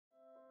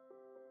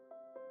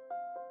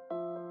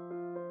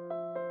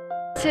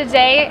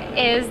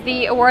Today is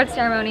the award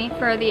ceremony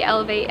for the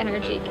Elevate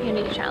Energy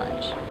Community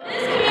Challenge.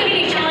 This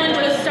community challenge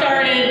was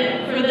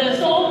started for the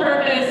sole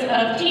purpose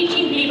of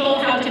teaching people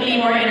how to be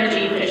more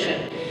energy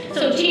efficient.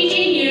 So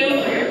teaching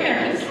you, or your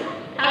parents,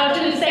 how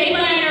to save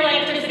money on your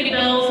electricity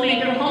bills,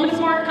 make your homes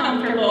more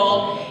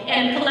comfortable,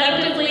 and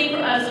collectively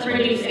for us to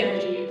reduce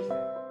energy use.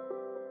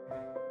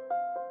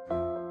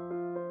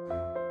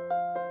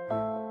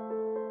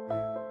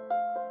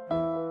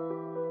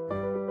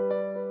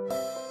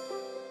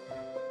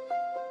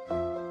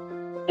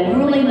 I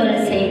really want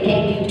to say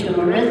thank you to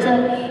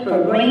Marissa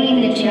for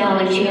bringing the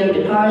challenge here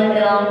to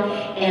Carlinville,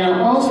 and I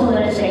also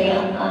want to say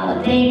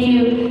thank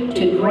you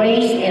to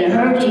Grace and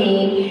her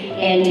team,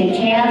 and to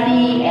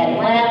Kathy at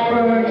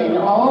Blackburn, and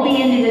all the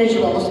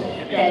individuals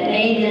that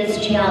made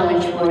this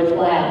challenge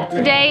worthwhile.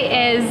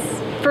 Today is,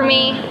 for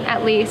me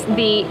at least,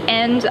 the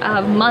end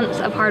of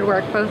months of hard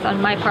work, both on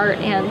my part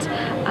and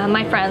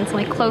my friends,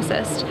 my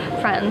closest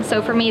friends.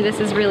 So for me, this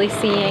is really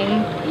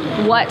seeing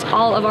what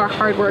all of our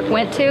hard work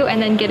went to,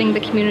 and then getting the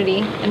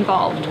community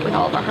involved with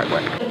all of our hard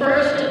work. The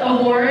first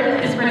award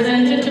is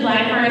presented to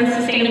Blackburn's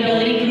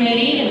Sustainability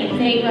Committee, and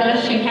Nate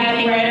Rush and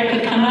Kathy Ryder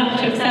could come up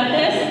to accept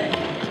this.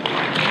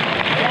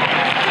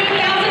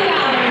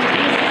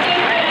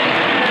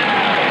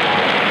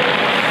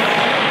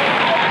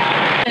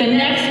 The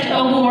next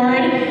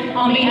award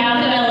on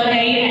behalf of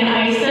Elevate and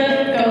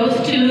ISA goes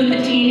to the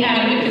Teen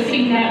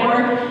Advocacy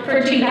Network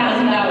for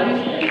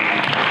 $2,000.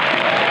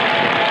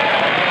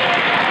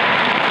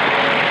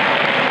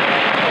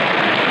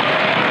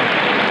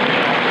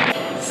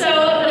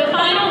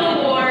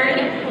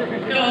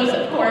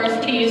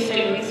 To you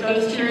students,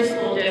 goes to your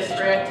school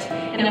district.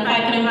 And if I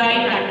can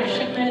invite Dr.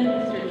 Shipman,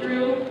 Mr.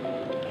 Drew,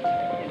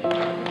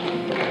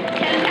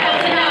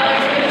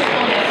 $10,000 for the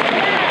school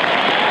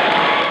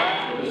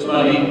district. This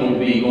money will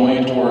be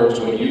going towards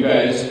what you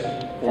guys,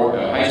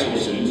 high school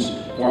students,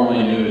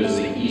 formerly knew as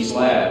the East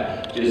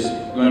Lab, is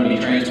going to be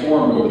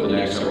transformed over the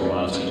next several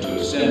months into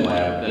a STEM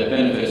lab that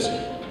benefits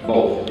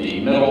both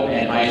the middle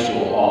and high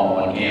school all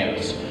on one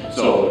campus.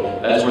 So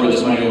that's where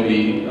this money will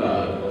be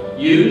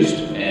used,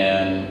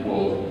 and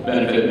will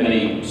benefit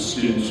many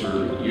students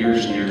for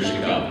years and years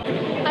to come.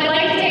 I'd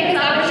like to take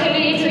this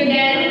opportunity to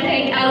again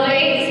thank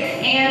Elevate,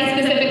 and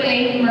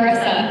specifically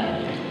Marissa.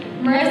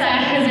 Marissa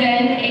has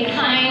been a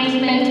kind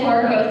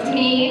mentor both to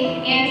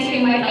me and to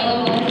my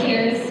fellow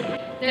volunteers.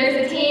 There's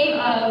a team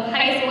of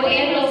high school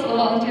and middle school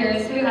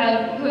volunteers who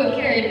have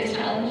carried this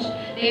challenge.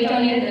 They've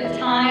donated their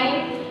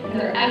time and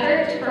their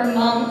effort for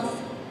months,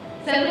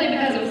 simply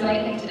because it was the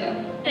right thing to do.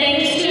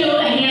 Thanks to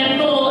a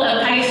handful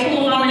of high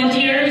school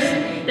volunteers,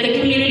 the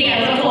community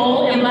as a whole